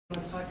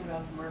was talking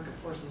about the market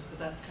forces because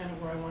that's kind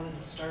of where I wanted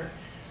to start.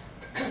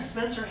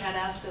 Spencer had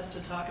asked us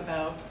to talk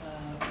about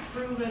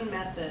proven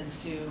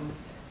methods to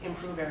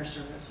improve air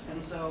service.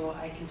 And so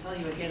I can tell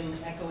you again,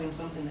 echoing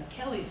something that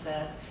Kelly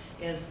said,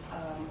 is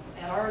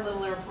at our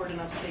little airport in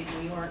upstate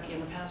New York, in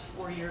the past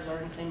 4 years, our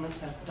enplanements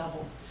have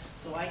doubled.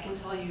 So I can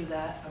tell you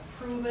that a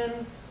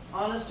proven,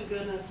 honest to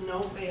goodness,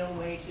 no-fail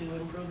way to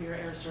improve your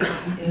air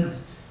service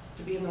is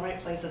to be in the right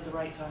place at the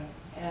right time.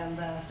 And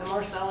the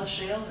Marcellus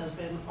Shale has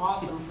been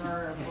awesome for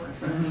our airport.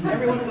 So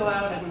everyone go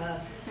out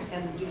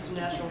and do some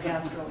natural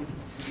gas drilling.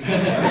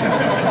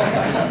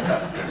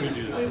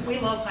 We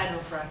love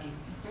hydrofracking.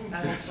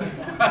 I won't start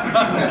that.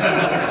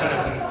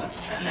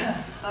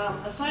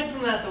 Aside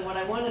from that, though, what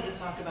I wanted to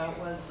talk about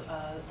was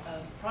a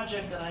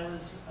project that I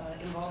was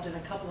involved in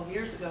a couple of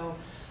years ago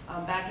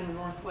back in the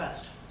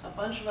Northwest. A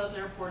bunch of us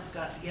airports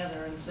got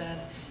together and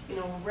said, you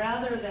know,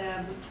 rather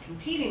than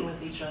competing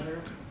with each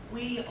other,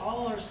 we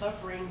all are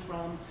suffering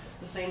from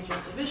the same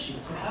sorts of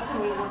issues. So how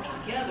can we work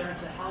together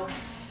to help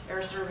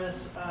air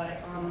service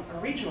on a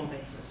regional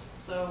basis?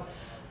 So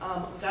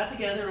we got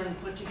together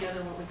and put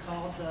together what we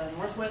called the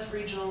Northwest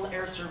Regional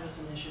Air Service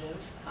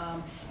Initiative.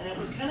 And it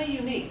was kind of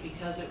unique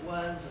because it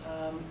was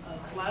a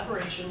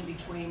collaboration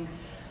between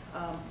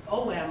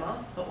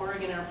OAMA, the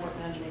Oregon Airport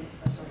Management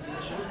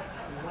Association,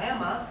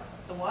 WAMA,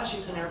 the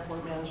Washington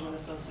Airport Management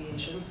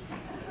Association.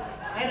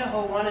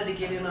 Idaho wanted to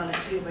get in on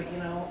it too, but you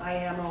know,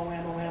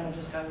 WAMA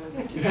just got a little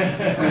bit too big.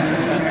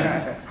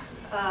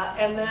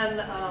 And then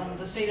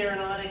the state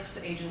aeronautics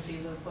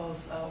agencies of both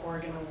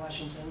Oregon and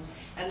Washington.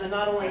 And then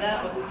not only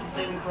that, but we can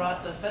say we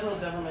brought the federal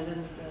government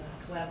into the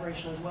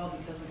collaboration as well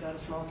because we got a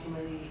small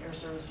community air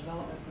service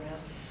development grant.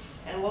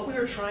 And what we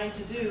were trying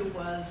to do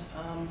was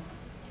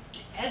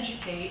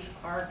educate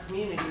our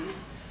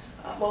communities.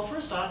 Well,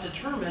 first off,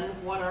 determine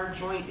what our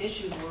joint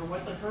issues were,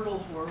 what the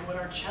hurdles were, what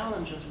our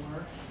challenges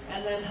were,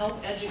 and then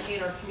help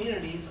educate our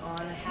communities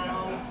on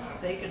how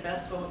they could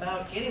best go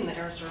about getting the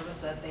air service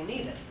that they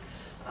needed.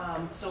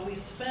 So we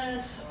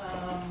spent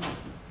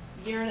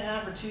a year and a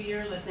half or 2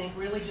 years, I think,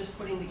 really just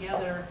putting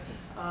together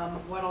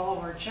what all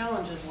of our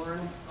challenges were.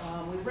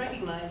 And we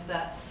recognized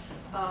that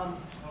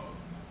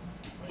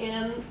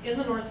in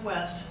the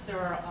Northwest, there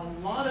are a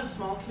lot of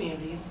small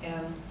communities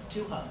and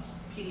 2 hubs,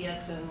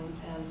 PDX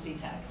and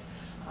SeaTac.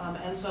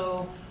 And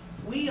so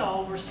we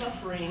all were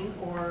suffering,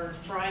 or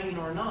thriving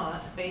or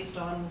not, based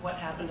on what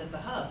happened at the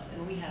hubs.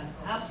 And we had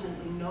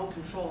absolutely no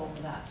control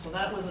over that. So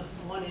that was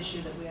one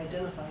issue that we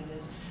identified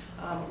is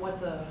what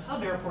the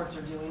hub airports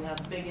are doing has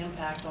a big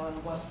impact on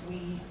what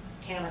we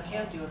can or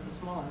can't do at the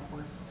small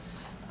airports.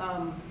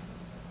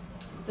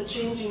 The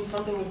changing,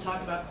 something we've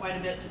talked about quite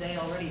a bit today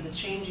already, the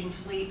changing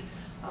fleet,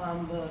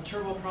 the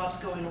turboprops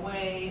going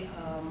away,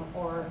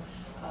 or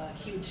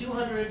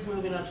Q200s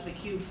moving up to the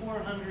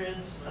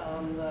Q400s,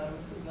 the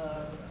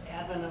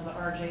advent of the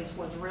RJs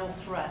was a real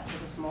threat to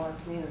the smaller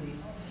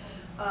communities.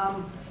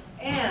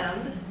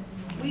 And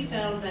we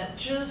found that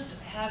just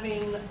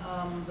having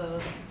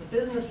the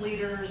business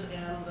leaders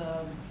and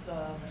the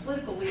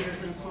political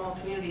leaders in small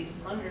communities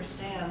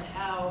understand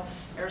how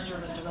air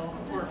service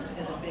development works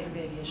is a big,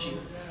 big issue.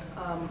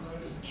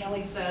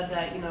 Kelly said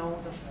that, you know,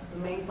 the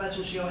main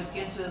question she always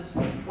gets is,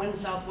 when's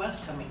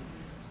Southwest coming?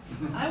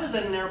 I was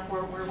at an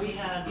airport where we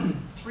had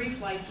 3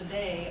 flights a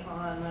day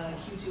on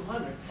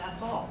Q200,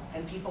 that's all.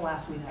 And people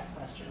asked me that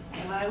question.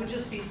 And I would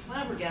just be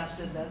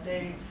flabbergasted that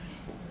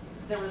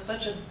there was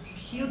such a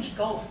huge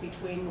gulf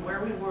between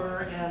where we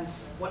were and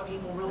what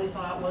people really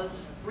thought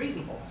was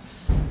reasonable.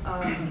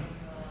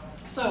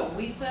 So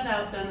we set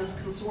out then this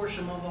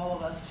consortium of all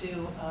of us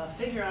to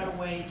figure out a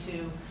way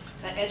to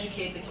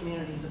educate the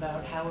communities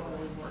about how it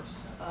really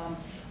works.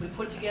 We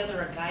put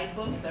together a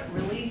guidebook that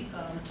really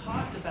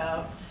talked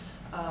about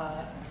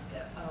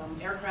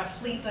aircraft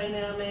fleet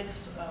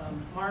dynamics,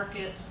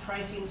 markets,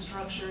 pricing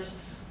structures,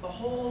 the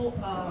whole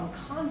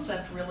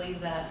concept really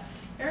that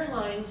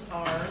airlines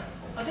are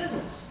a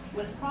business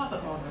with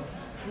profit motive,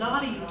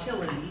 not a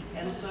utility.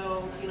 And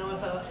so, you know,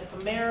 if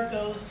a mayor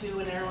goes to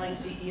an airline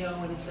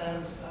CEO and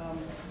says,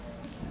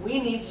 we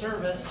need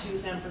service to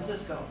San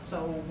Francisco, so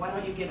why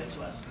don't you give it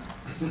to us?